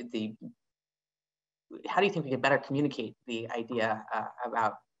how do you think we can better communicate the idea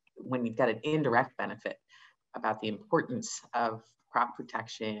about when you've got an indirect benefit, about the importance of crop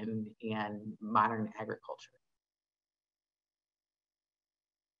protection and modern agriculture?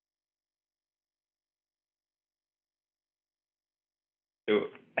 So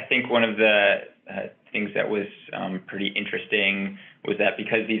I think one of the things that was pretty interesting was that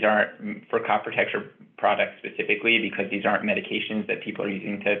because these aren't, for crop protection products specifically, because these aren't medications that people are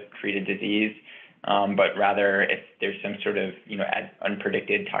using to treat a disease, but rather if there's some sort of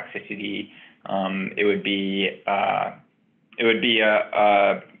unpredicted toxicity, it would be a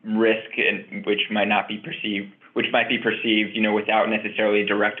risk which might be perceived without necessarily a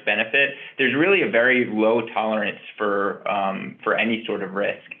direct benefit. There's really a very low tolerance for any sort of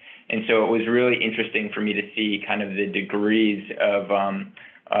risk, and so it was really interesting for me to see kind of the degrees of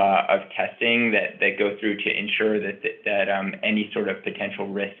testing that go through to ensure that any sort of potential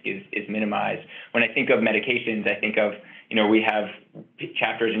risk is minimized. When I think of medications, I think of, we have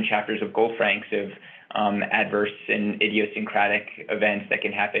chapters and chapters of Gold Franks of adverse and idiosyncratic events that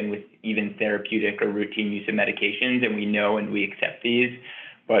can happen with even therapeutic or routine use of medications, and we know and we accept these.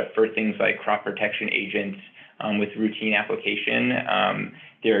 But for things like crop protection agents with routine application,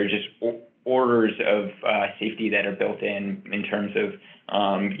 there are just orders of safety that are built in terms of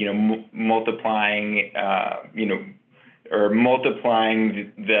multiplying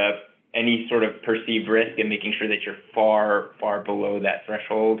any sort of perceived risk and making sure that you're far below that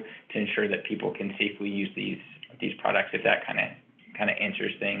threshold to ensure that people can safely use these products, if that kind of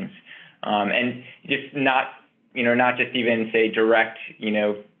answers things. And just not just even say direct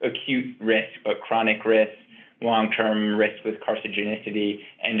acute risk, but chronic risk, long-term risk with carcinogenicity,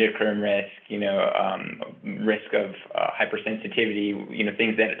 endocrine risk, risk of hypersensitivity,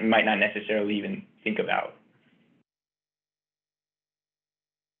 things that might not necessarily even think about.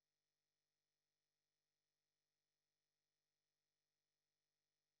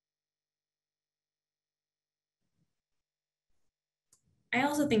 I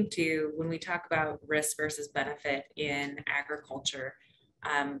also think too, when we talk about risk versus benefit in agriculture,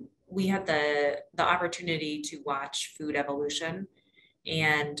 we had the opportunity to watch food evolution,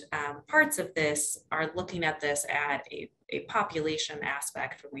 and parts of this are looking at this at a population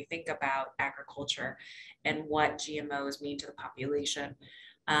aspect when we think about agriculture and what GMOs mean to the population.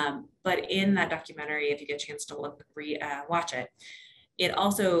 But in that documentary, if you get a chance to watch it, it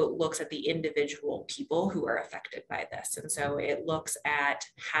also looks at the individual people who are affected by this. And so it looks at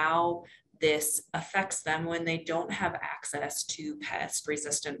how this affects them when they don't have access to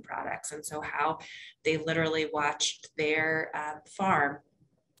pest-resistant products. And so how they literally watched their farm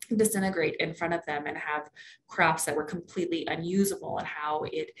disintegrate in front of them and have crops that were completely unusable, and how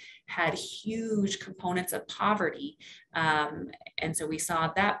it had huge components of poverty. And so we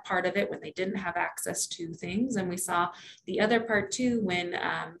saw that part of it when they didn't have access to things. And we saw the other part too, when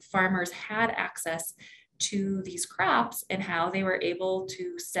farmers had access to these crops and how they were able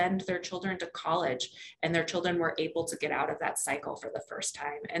to send their children to college, and their children were able to get out of that cycle for the first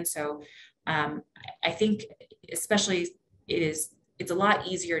time. And so I think especially it's a lot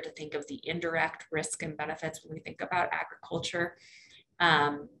easier to think of the indirect risk and benefits when we think about agriculture.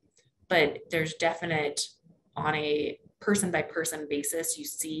 But there's definite, on a person by person basis, you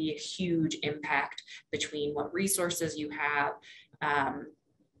see a huge impact between what resources you have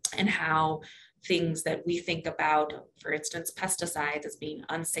and how things that we think about, for instance, pesticides as being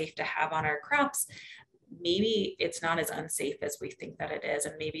unsafe to have on our crops, maybe it's not as unsafe as we think that it is,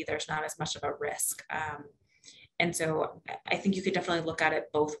 and maybe there's not as much of a risk. And so I think you could definitely look at it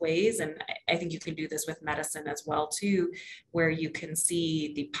both ways. And I think you can do this with medicine as well too, where you can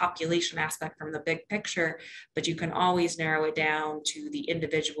see the population aspect from the big picture, but you can always narrow it down to the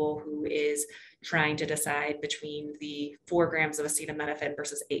individual who is trying to decide between the 4 grams of acetaminophen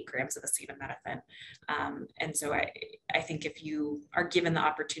versus 8 grams of acetaminophen. And so I think if you are given the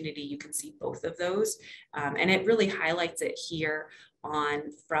opportunity, you can see both of those. And it really highlights it here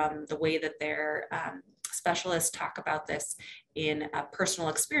from the way that their specialists talk about this in a personal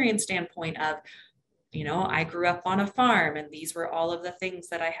experience standpoint of, I grew up on a farm and these were all of the things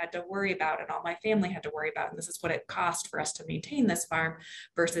that I had to worry about and all my family had to worry about. And this is what it cost for us to maintain this farm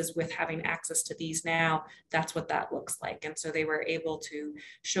versus with having access to these now, that's what that looks like. And so they were able to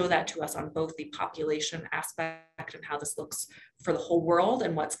show that to us on both the population aspect and how this looks for the whole world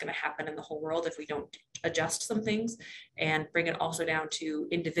and what's going to happen in the whole world if we don't adjust some things, and bring it also down to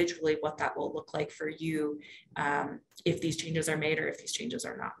individually what that will look like for you if these changes are made or if these changes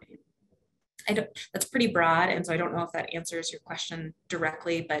are not made. That's pretty broad, and so I don't know if that answers your question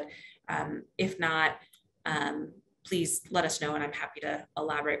directly, but if not, please let us know and I'm happy to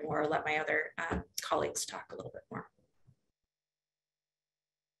elaborate more or let my other colleagues talk a little bit more.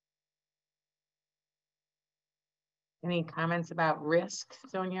 Any comments about risk,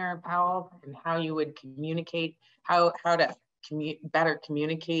 Sonia or Powell, and how you would communicate, how to better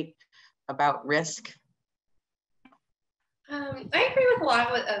communicate about risk? I agree with a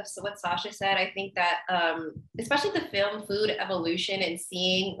lot of what Sasha said. I think that especially the film Food Evolution and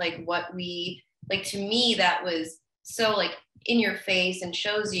seeing like what we, like to me, that was so like in your face and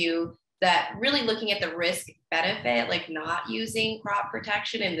shows you that really looking at the risk benefit, like not using crop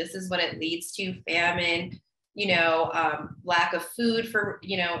protection, and this is what it leads to: famine, lack of food for,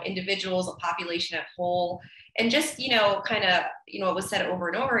 individuals, a population at whole. And just, kind of, it was said over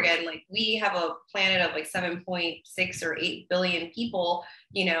and over again, like we have a planet of like 7.6 or 8 billion people,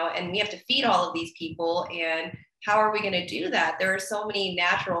 and we have to feed all of these people. And how are we going to do that? There are so many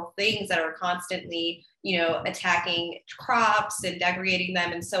natural things that are constantly, attacking crops and degrading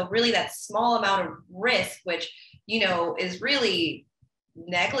them. And so really that small amount of risk, which, is really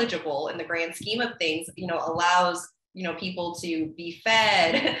negligible in the grand scheme of things, allows people to be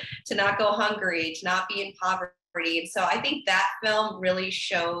fed, to not go hungry, to not be in poverty. And so I think that film really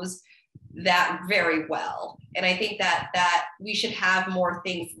shows that very well. And I think that we should have more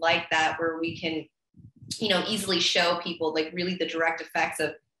things like that where we can, easily show people like really the direct effects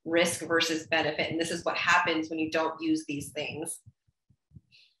of risk versus benefit. And this is what happens when you don't use these things.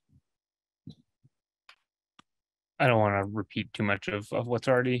 I don't want to repeat too much of what's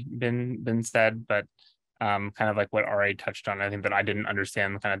already been said, but kind of like what Ari touched on, I think that I didn't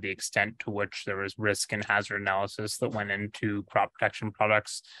understand kind of the extent to which there was risk and hazard analysis that went into crop protection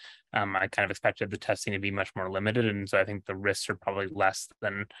products. I kind of expected the testing to be much more limited. And so I think the risks are probably less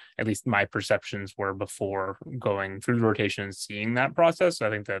than at least my perceptions were before going through the rotation and seeing that process. So I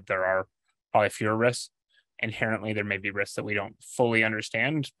think that there are probably fewer risks. Inherently, there may be risks that we don't fully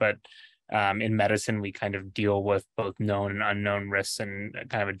understand, but in medicine, we kind of deal with both known and unknown risks in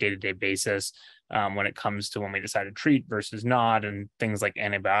kind of a day-to-day basis when it comes to when we decide to treat versus not, and things like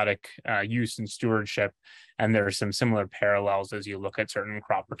antibiotic use and stewardship. And there are some similar parallels as you look at certain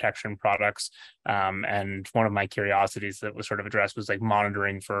crop protection products. And one of my curiosities that was sort of addressed was like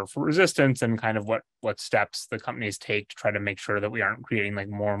monitoring for resistance and kind of what steps the companies take to try to make sure that we aren't creating like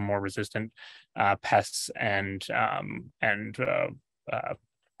more and more resistant pests and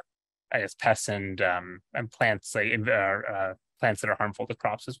I guess pests and plants, like plants that are harmful to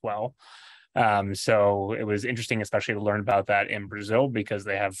crops as well. So it was interesting, especially to learn about that in Brazil, because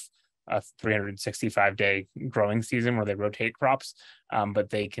they have a 365-day growing season where they rotate crops, but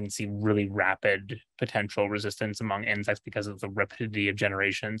they can see really rapid potential resistance among insects because of the rapidity of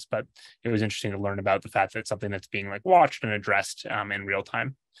generations. But it was interesting to learn about the fact that it's something that's being like watched and addressed in real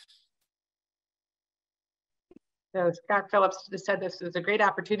time. So Scott Phillips just said this is a great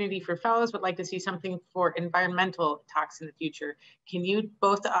opportunity for fellows, would like to see something for environmental talks in the future. Can you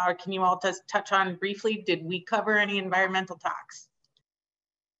all touch on briefly, did we cover any environmental talks?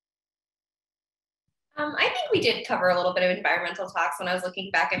 I think we did cover a little bit of environmental talks. When I was looking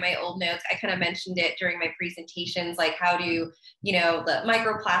back at my old notes, I kind of mentioned it during my presentations, like how do, the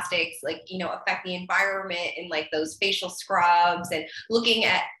microplastics, affect the environment and like those facial scrubs, and looking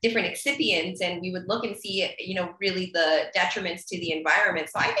at different excipients, and we would look and see, really the detriments to the environment.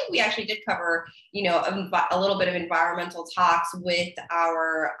 So I think we actually did cover, a little bit of environmental talks with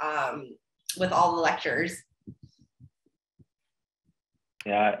our, with all the lectures.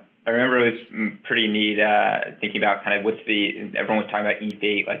 Yeah, I remember it was pretty neat thinking about kind of everyone was talking about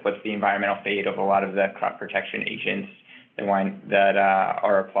E-fate, like what's the environmental fate of a lot of the crop protection agents that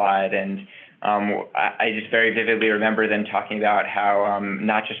are applied. And I just very vividly remember them talking about how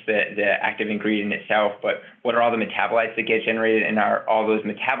not just the active ingredient itself, but what are all the metabolites that get generated, and are all those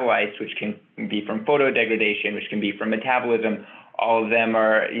metabolites, which can be from photodegradation, which can be from metabolism. All of them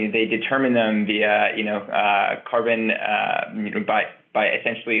are, they determine them via, carbon, by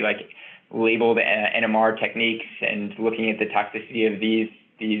essentially like labeled NMR techniques and looking at the toxicity of these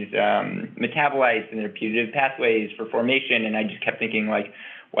metabolites and their putative pathways for formation. And I just kept thinking like,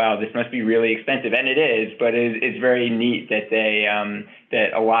 wow, this must be really expensive, and it is. But it's very neat that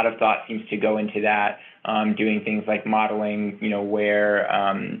that a lot of thought seems to go into that, doing things like modeling, where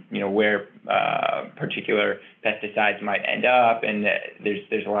particular pesticides might end up, and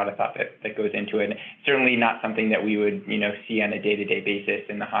there's a lot of thought that goes into it. And certainly not something that we would see on a day-to-day basis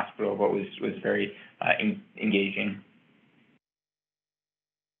in the hospital, but was very engaging.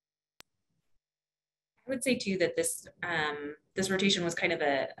 I would say too that this rotation was kind of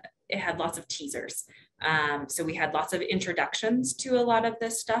it had lots of teasers. So we had lots of introductions to a lot of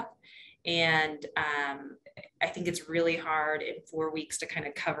this stuff. And I think it's really hard in 4 weeks to kind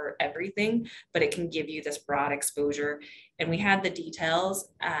of cover everything, but it can give you this broad exposure. And we had the details,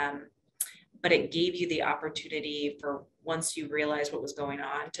 but it gave you the opportunity for, once you realized what was going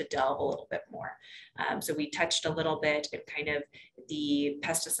on, to delve a little bit more. So we touched a little bit in kind of the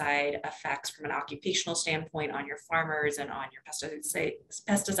pesticide effects from an occupational standpoint on your farmers and on your pesticide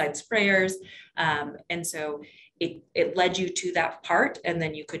sprayers. And so it led you to that part, and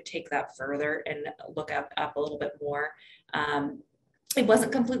then you could take that further and look up a little bit more. It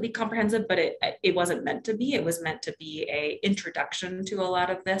wasn't completely comprehensive, but it wasn't meant to be. It was meant to be an introduction to a lot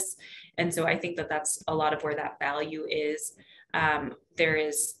of this. And so I think that that's a lot of where that value is. There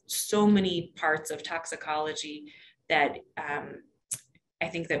is so many parts of toxicology that I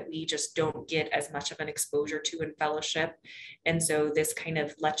think that we just don't get as much of an exposure to in fellowship. And so this kind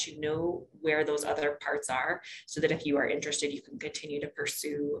of lets you know where those other parts are, so that if you are interested, you can continue to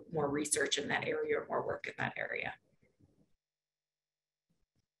pursue more research in that area or more work in that area.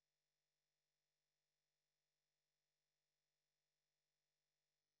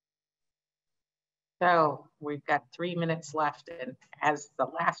 So we've got 3 minutes left. And as the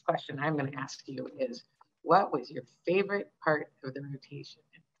last question I'm going to ask you is, what was your favorite part of the rotation?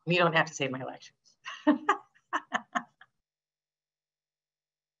 You don't have to say my lectures.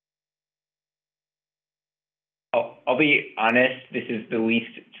 I'll be honest, this is the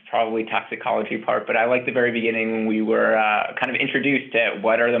least probably toxicology part, but I like the very beginning when we were kind of introduced to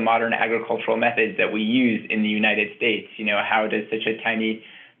what are the modern agricultural methods that we use in the United States. How does such a tiny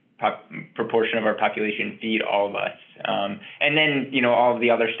proportion of our population feed all of us? And then, all of the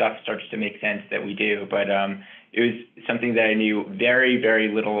other stuff starts to make sense that we do. But it was something that I knew very, very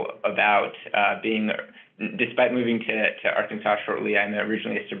little about, despite moving to Arkansas shortly. I'm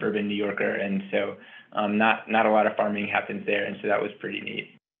originally a suburban New Yorker, and so not a lot of farming happens there. And so that was pretty neat.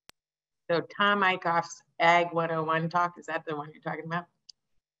 So Tom Eichhoff's Ag 101 talk, is that the one you're talking about?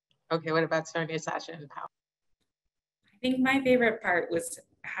 Okay, what about Sonia, Sasha, and Powell? I think my favorite part was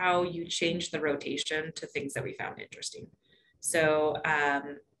how you changed the rotation to things that we found interesting. So I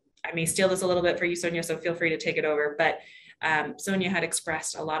may steal this a little bit for you, Sonia, so feel free to take it over. But Sonia had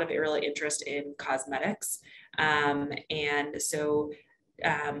expressed a lot of early interest in cosmetics. And so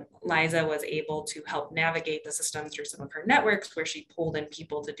Liza was able to help navigate the system through some of her networks, where she pulled in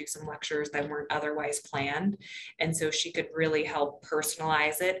people to do some lectures that weren't otherwise planned. And so she could really help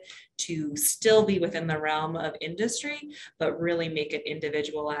personalize it to still be within the realm of industry, but really make it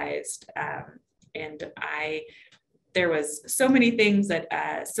individualized. There was so many things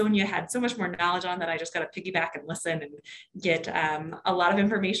that Sonia had so much more knowledge on that I just got to piggyback and listen and get a lot of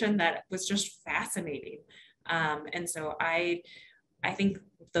information that was just fascinating. And so I think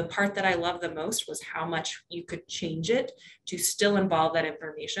the part that I loved the most was how much you could change it to still involve that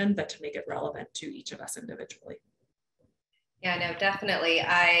information, but to make it relevant to each of us individually. Yeah, no, definitely.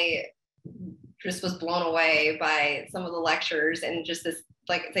 I just was blown away by some of the lectures and just this,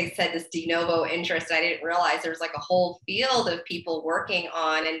 like they said, this de novo interest. I didn't realize there was like a whole field of people working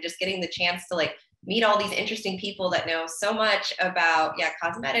on, and just getting the chance to like meet all these interesting people that know so much about,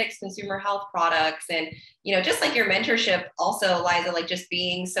 cosmetics, consumer health products. And, just like your mentorship also, Liza, like just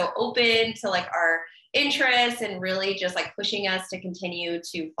being so open to like our interests and really just like pushing us to continue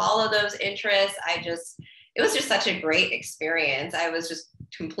to follow those interests. It was just such a great experience. I was just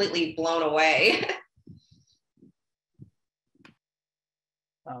completely blown away.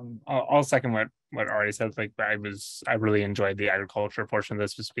 I'll second what what Ari said. Like I really enjoyed the agriculture portion of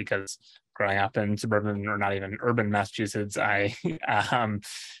this, just because growing up in suburban, or not even urban, Massachusetts, I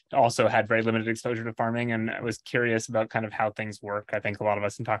also had very limited exposure to farming, and I was curious about kind of how things work. I think a lot of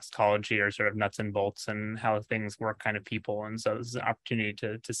us in toxicology are sort of nuts and bolts and how things work kind of people, and so this is an opportunity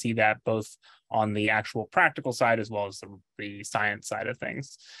to see that both on the actual practical side as well as the science side of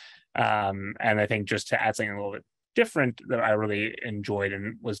things. And I think just to add something a little bit different that I really enjoyed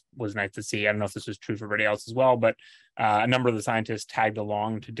and was nice to see. I don't know if this was true for everybody else as well, but a number of the scientists tagged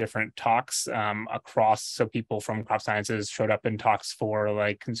along to different talks across. So people from crop sciences showed up in talks for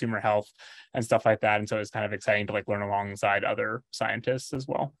like consumer health and stuff like that. And so it's kind of exciting to like learn alongside other scientists as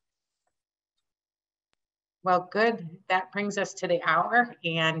well. Well, good. That brings us to the hour.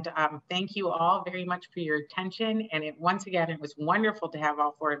 And thank you all very much for your attention. And once again, it was wonderful to have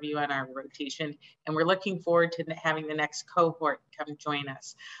all 4 of you on our rotation. And we're looking forward to having the next cohort come join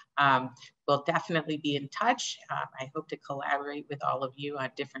us. We'll definitely be in touch. I hope to collaborate with all of you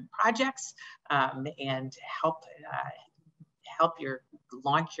on different projects and help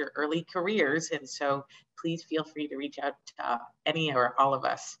launch your early careers. And so please feel free to reach out to any or all of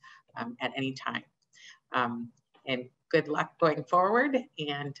us at any time. And good luck going forward.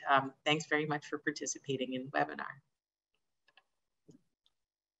 And thanks very much for participating in the webinar.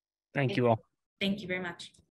 Thank you all. Thank you very much.